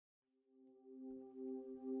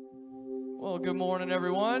Well, good morning,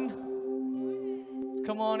 everyone. Let's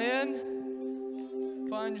come on in.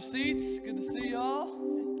 Find your seats. Good to see y'all.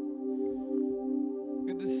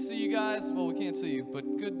 Good to see you guys. Well, we can't see you,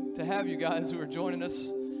 but good to have you guys who are joining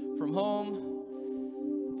us from home.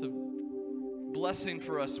 It's a blessing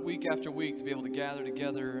for us week after week to be able to gather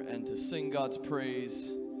together and to sing God's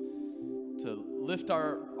praise, to lift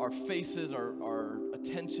our faces, our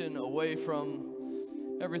attention away from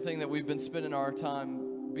everything that we've been spending our time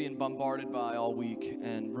being bombarded by all week,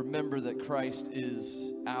 and remember that Christ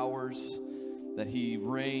is ours, that He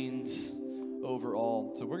reigns over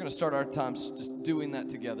all. So we're going to start our time just doing that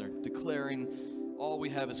together, declaring all we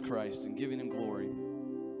have is Christ and giving Him glory.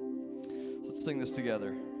 So let's sing this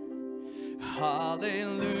together.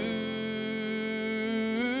 Hallelujah.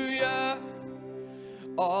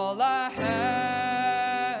 All I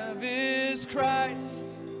have is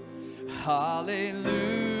Christ.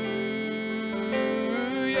 Hallelujah.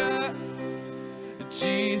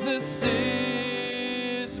 Jesus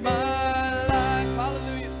is my life.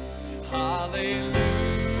 Hallelujah. Hallelujah.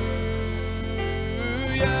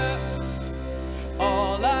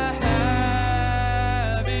 All I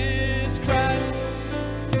have is Christ.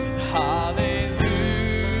 Hallelujah.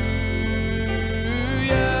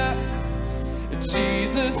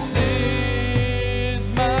 Jesus is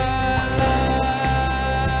my life.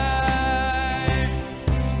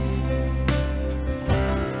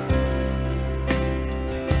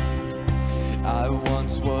 I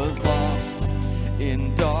once was lost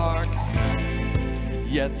in darkest night,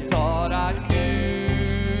 yet thought I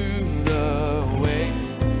knew the way.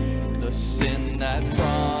 The sin that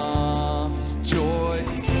promised joy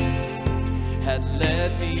had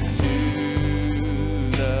led me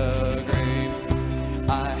to the grave.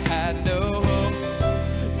 I had no hope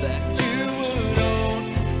that you would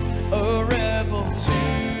own a rebel to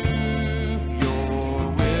your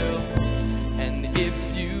will, and if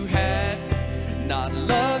you had not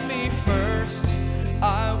loved me first,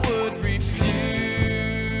 I would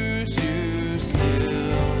refuse you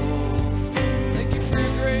still. Thank you for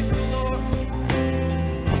your grace, Lord.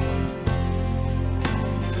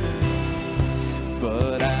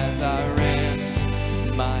 But as I ran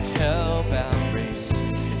my hell-bound race,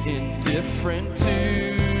 indifferent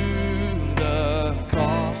to the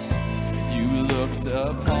cost, you looked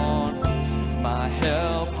upon my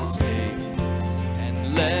helpless state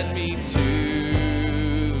and led me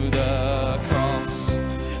to the cross,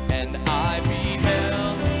 and I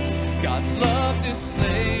beheld God's love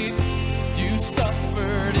displayed. You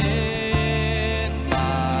suffered in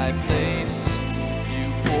my place.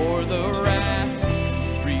 You bore the wrath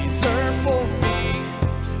reserved for me,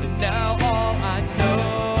 and now all I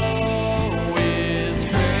know is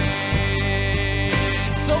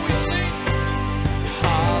grace. So we sing,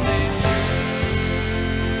 hallelujah.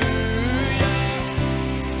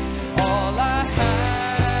 All I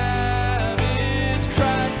have is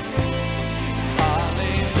Christ.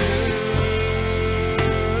 Hallelujah.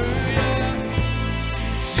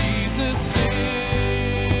 Jesus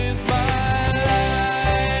is my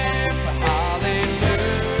life.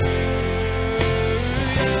 Hallelujah.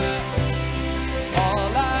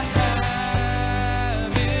 All I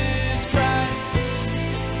have is Christ.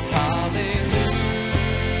 Hallelujah.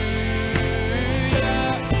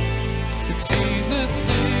 Jesus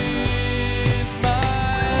is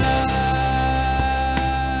my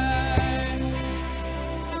life.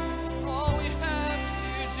 All we have is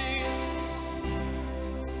you, Jesus.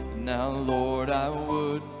 Now, Lord, I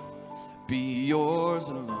would be yours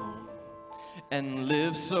alone and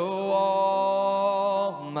live so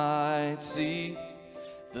all might see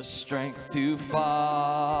the strength to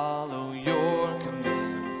follow your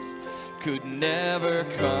commands could never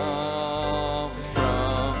come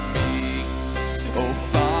from me. Oh,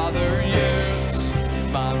 Father, use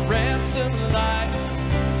my ransom life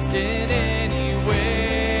in any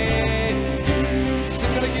way you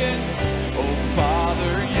sing it again. Oh,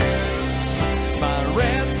 Father, use my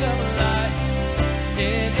ransom life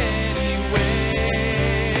in any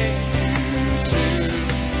way you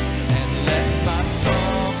choose, and let my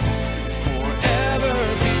song forever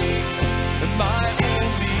be my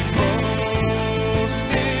only boast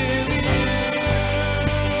in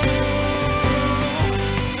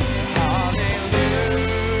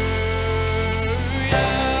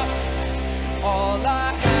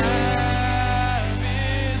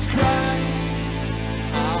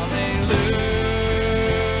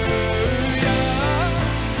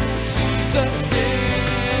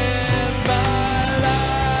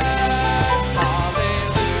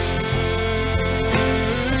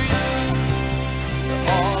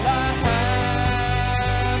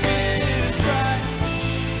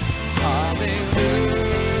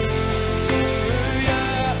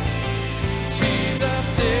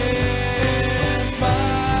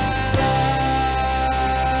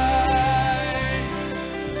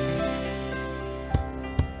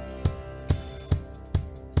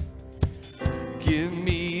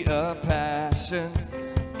a passion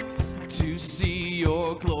to see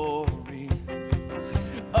your glory,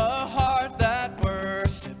 a heart that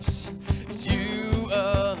worships you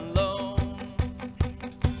alone.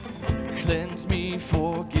 Cleanse me,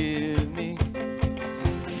 forgive me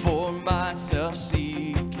for my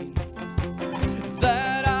self-seeking,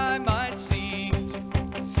 that I might seek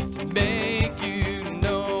to make you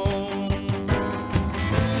known.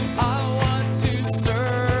 I want to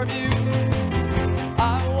serve you,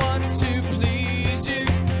 I want to please you.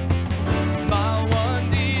 My one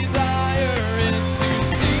desire is to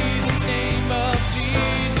see the name of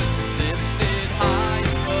Jesus lifted high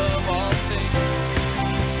above all things.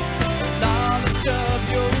 The knowledge of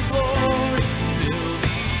your glory fill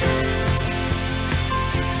the earth.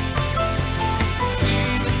 See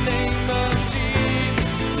the name of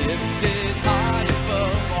Jesus lifted high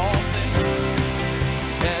above all things,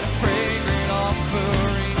 and a fragrant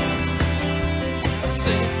offering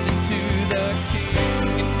ascending to the King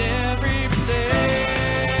in every place.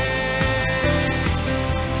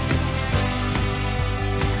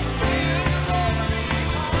 See the glory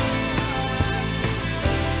high.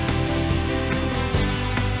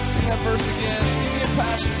 Sing that verse again. Give me a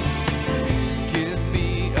passion. Give me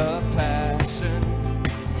a passion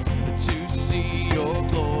to see your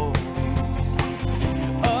glory,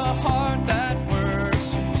 a heart that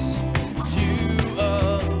worships you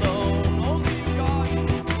alone. Only you, God.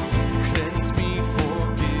 Cleanse me,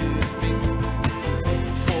 forgive me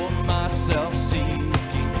for my self-seeking,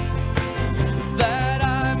 that I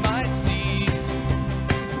might seek to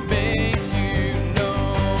make you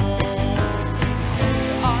known.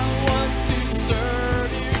 I want to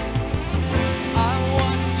serve you, I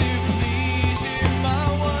want to please you. My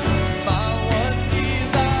one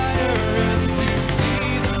desire is to see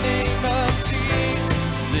the name of Jesus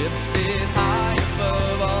lifted high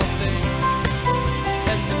above all things,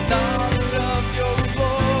 and the knowledge of your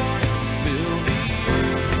glory fill the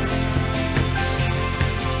earth.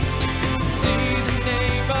 See the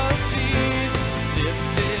name of Jesus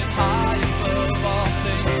lifted high above all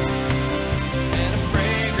things, and a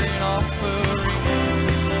fragrant offering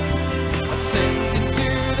ascending to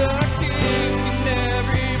the King in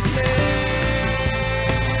every place.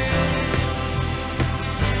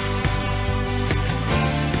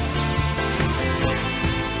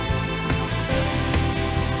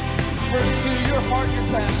 Verse 2, your heart, your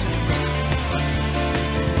passion.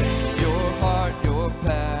 Your heart, your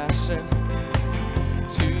passion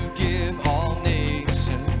to give all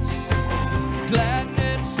nations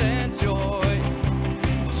gladness and joy.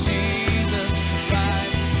 Jesus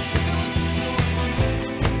Christ,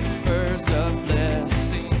 rivers of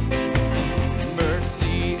blessing,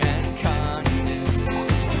 mercy and kindness,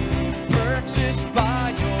 purchased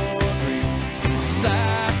by your great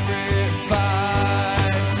sacrifice.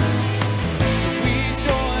 So we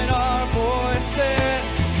join our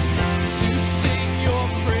voices to sing your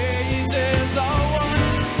praises.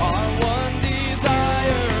 Our one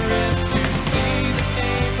desire is to see the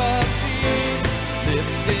name of Jesus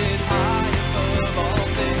lifted high above all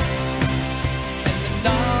things, and the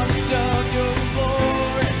knowledge of your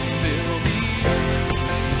glory fill the earth.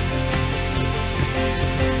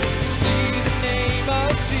 See the name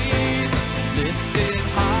of Jesus lifted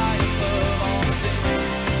high above all things,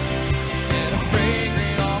 and a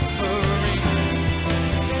fragrant offering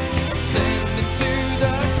ascending to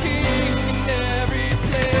the King in every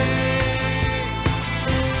place.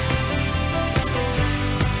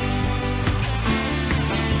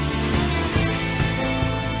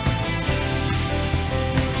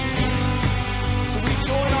 So we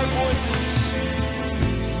join our voices.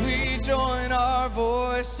 We join our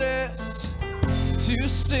voices to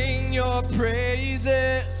sing your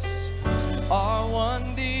praises. Our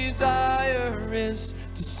one desire is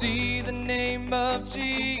to see the name of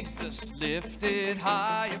Jesus lifted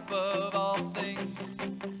high above all things,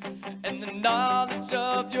 and the knowledge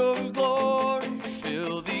of your glory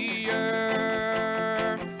fill the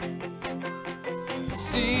earth.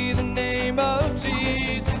 See the name of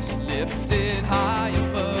Jesus lifted high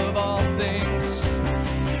above all things,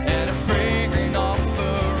 and a fragrant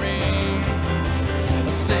offering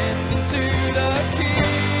ascending to the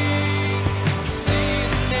King. See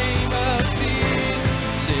the name of Jesus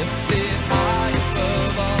lifted high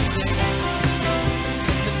above all things,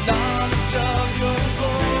 and the knowledge of your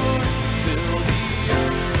glory fill the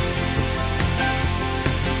earth.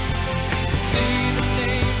 See the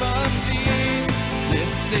name of Jesus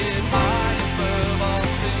lifted high above all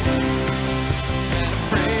things, and a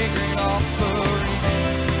fragrant offering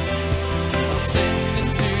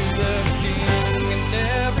ascending to the King in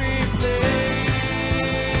every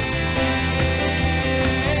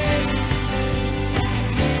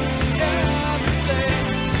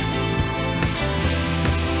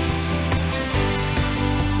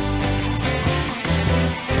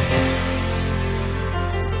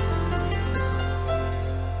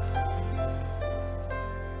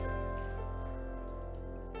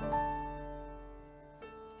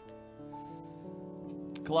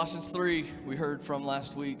Colossians 3, we heard from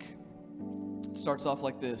last week. It starts off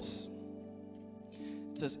like this.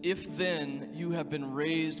 It says, "If then you have been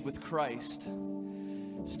raised with Christ,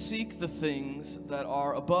 seek the things that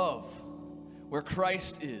are above, where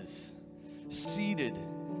Christ is, seated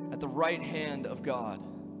at the right hand of God."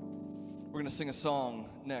 We're going to sing a song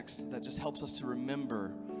next that just helps us to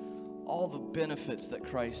remember all the benefits that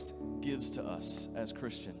Christ gives to us as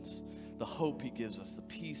Christians. The hope he gives us, the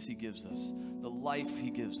peace he gives us, the life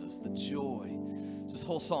he gives us, the joy. This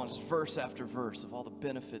whole song, just verse after verse of all the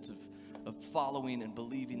benefits of following and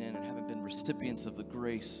believing in and having been recipients of the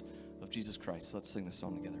grace of Jesus Christ. So let's sing this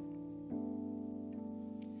song together.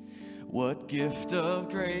 What gift of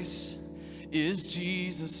grace is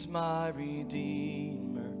Jesus my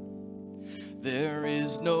Redeemer? There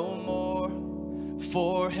is no more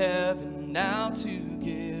for heaven now to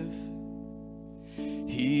give.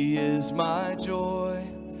 He is my joy,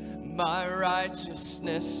 my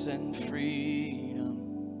righteousness and freedom,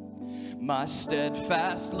 my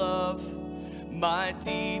steadfast love, my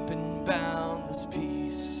deep and boundless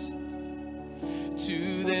peace.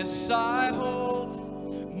 To this I hold,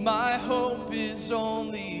 my hope is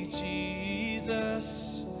only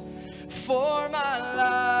Jesus, for my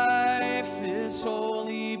life is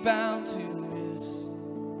wholly bound to his.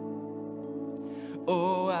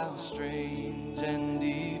 Oh, how strange and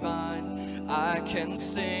divine, I can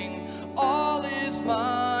sing, all is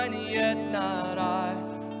mine, yet not I,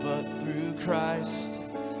 but through Christ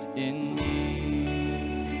in me.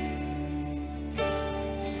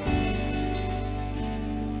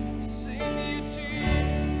 Sing you, Jesus.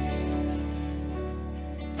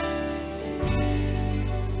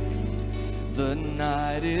 The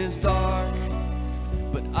night is dark,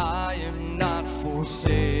 but I am not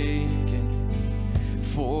forsaken.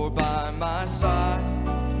 For by my side,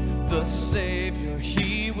 the Savior,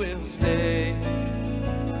 he will stay.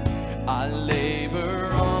 I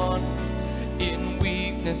labor on in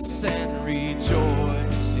weakness and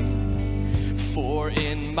rejoicing, for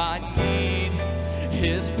in my need,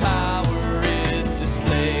 his power is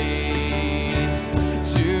displayed.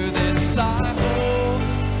 To this I hold,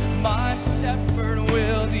 my shepherd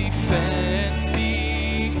will defend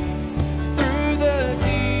me. Through the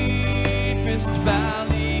deepest valley,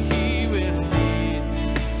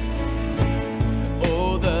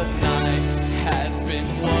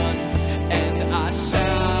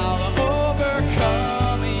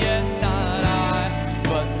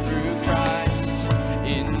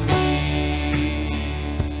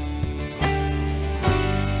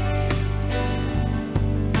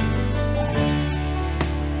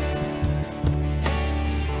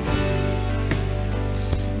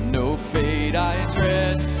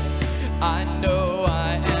 I know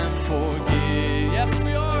I am forgiven. Yes,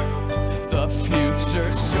 we are. The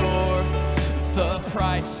future sure, the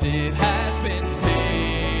price it has been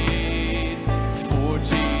paid. For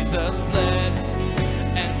Jesus bled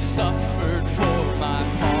and suffered for my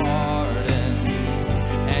pardon,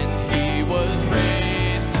 and he was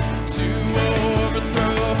raised to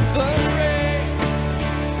overthrow the grave.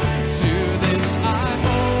 To this I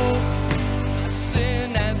hold, my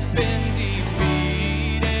sin has been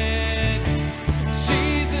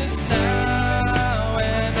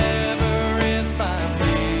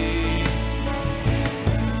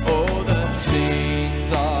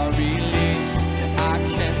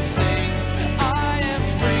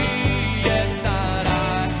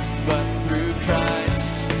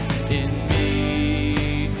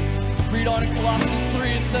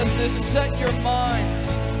set your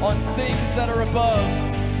minds on things that are above,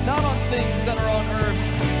 not on things that are on earth.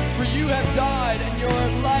 For you have died, and your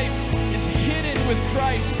life is hidden with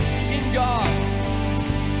Christ in God.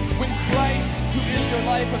 When Christ, who is your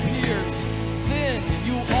life, appears, then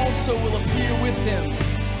you also will appear with him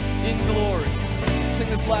in glory. Let's sing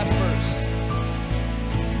this last verse.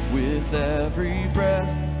 With every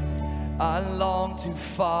breath, I long to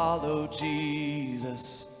follow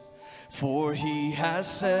Jesus, for he has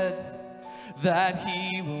said that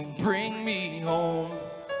he will bring me home.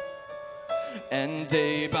 And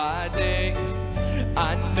day by day,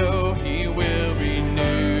 I know he will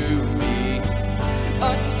renew me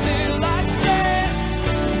until I stand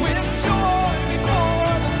with joy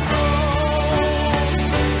before the throne.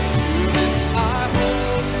 To this I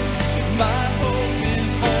hold, my hope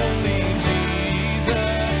is only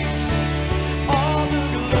Jesus. All the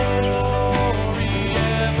glory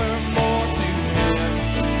evermore to him.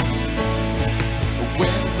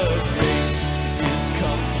 When the race is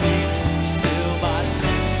complete, still my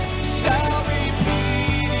lips shall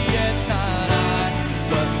repeat,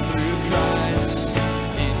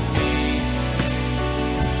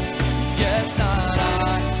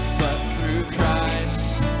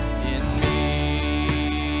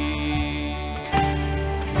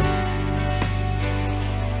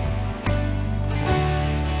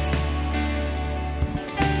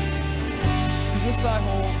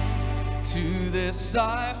 this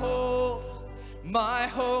I hold, my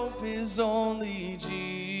hope is only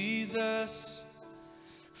Jesus.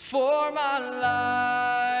 For my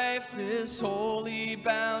life is wholly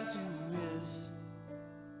bound to His.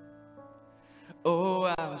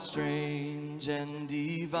 Oh, how strange and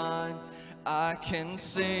divine, I can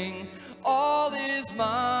sing, all is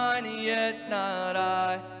mine, yet not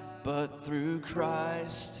I, but through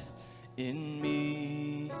Christ in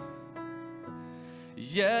me.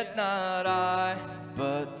 Yet not I,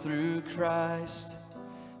 but through Christ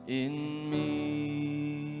in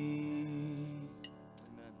me.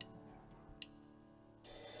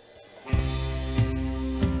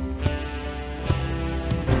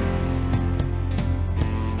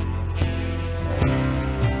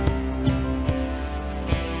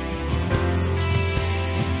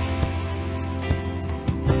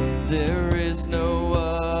 There is no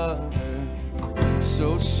other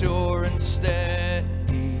so sure and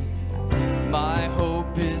steady. My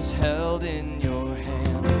hope is held in your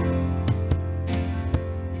hand.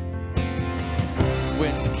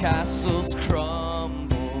 When castles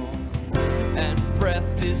crumble and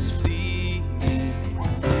breath is fleeting,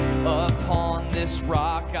 upon this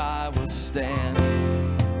rock I will stand.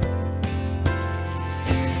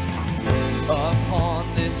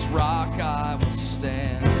 Upon this rock I will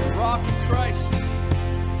stand. The rock of Christ.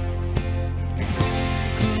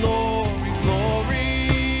 Glory,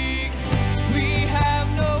 glory. We have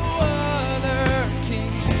no other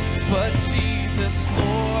King but Jesus,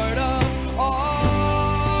 Lord of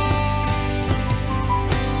all.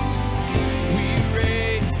 We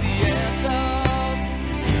raise the anthem,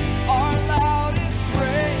 our loudest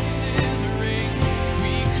praises ring.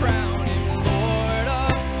 We crown Him Lord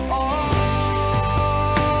of all.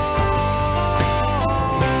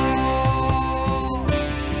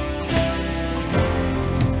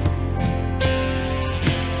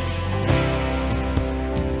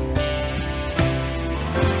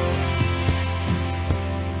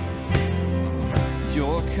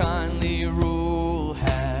 Your kindly rule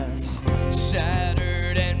has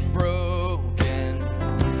shattered and broken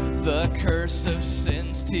the curse of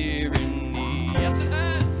sin's tyranny. Yes, it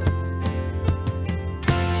has.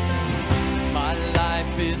 My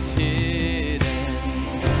life is hidden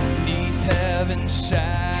neath heaven's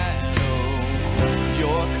shadow.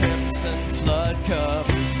 Your crimson flood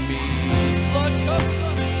covers me. His blood covers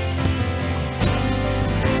us.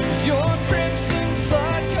 Your crimson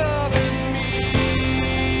flood covers me.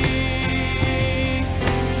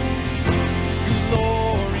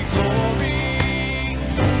 Glory, glory.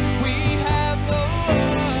 We have no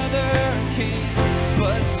other King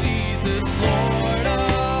but Jesus, Lord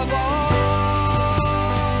of all.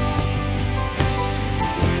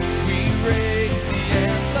 We raise the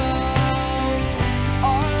anthem,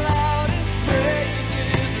 our loudest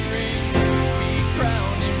praises ring. We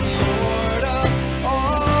crown Him Lord of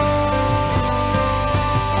all.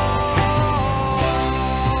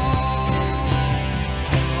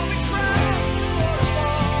 We crown Him Lord of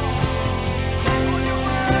all. For You're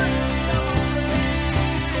worthy of our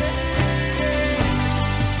praise.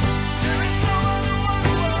 There is no other one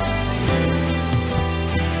worthy.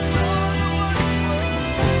 No other one is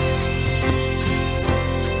worthy.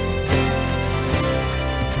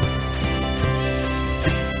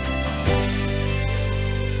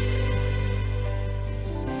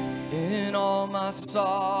 In all my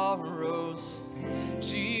sorrows,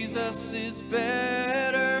 Jesus is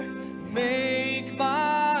better. Make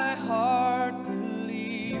my heart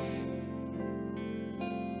believe.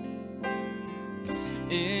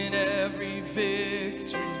 In every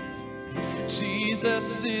victory,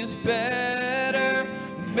 Jesus is better.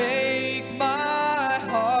 Make my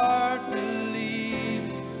heart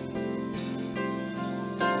believe.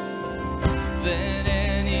 Than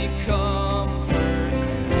any comfort,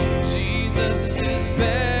 Jesus is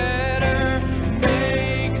better.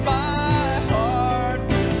 Make my heart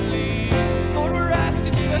believe. Lord, we're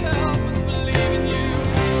asking You to help us believe in You.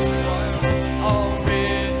 All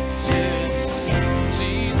riches,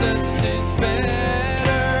 Jesus is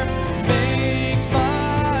better. Make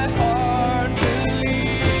my heart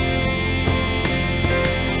believe.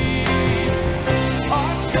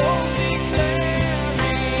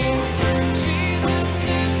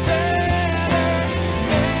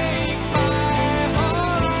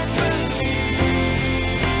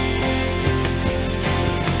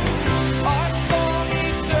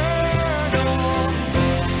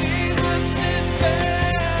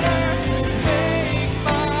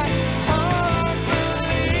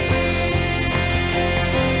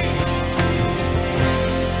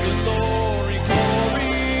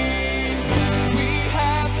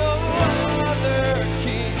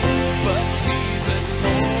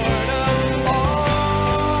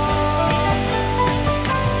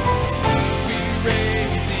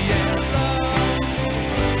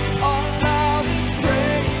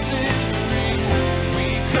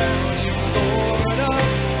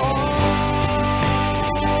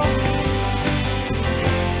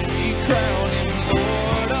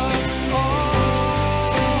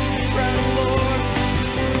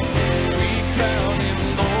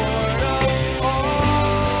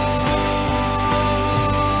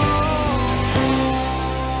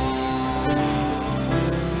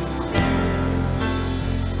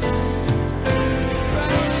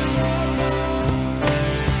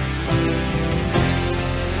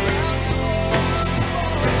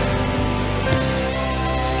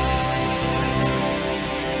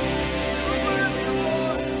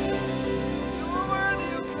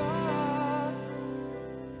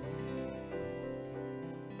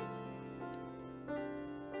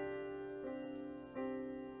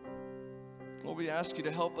 ask you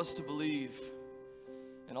to help us to believe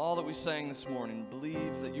in all that we sang this morning.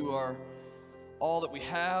 Believe that you are all that we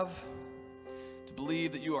have, to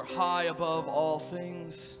believe that you are high above all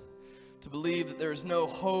things, to believe that there is no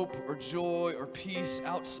hope or joy or peace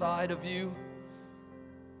outside of you,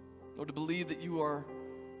 or to believe that you are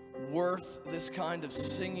worth this kind of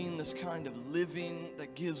singing, this kind of living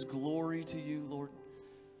that gives glory to you, Lord.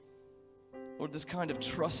 Lord, this kind of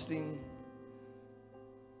trusting.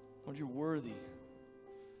 Lord, you're worthy.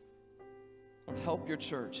 Lord, help your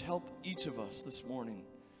church. Help each of us this morning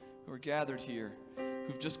who are gathered here,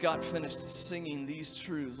 who've just got finished singing these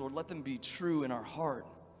truths. Lord, let them be true in our heart.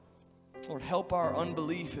 Lord, help our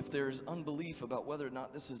unbelief if there is unbelief about whether or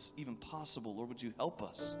not this is even possible. Lord, would you help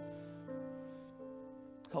us?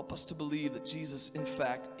 Help us to believe that Jesus, in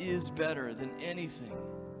fact, is better than anything.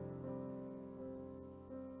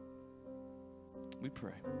 We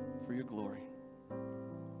pray for your glory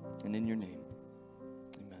and in your name.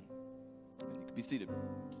 Amen. You can be seated.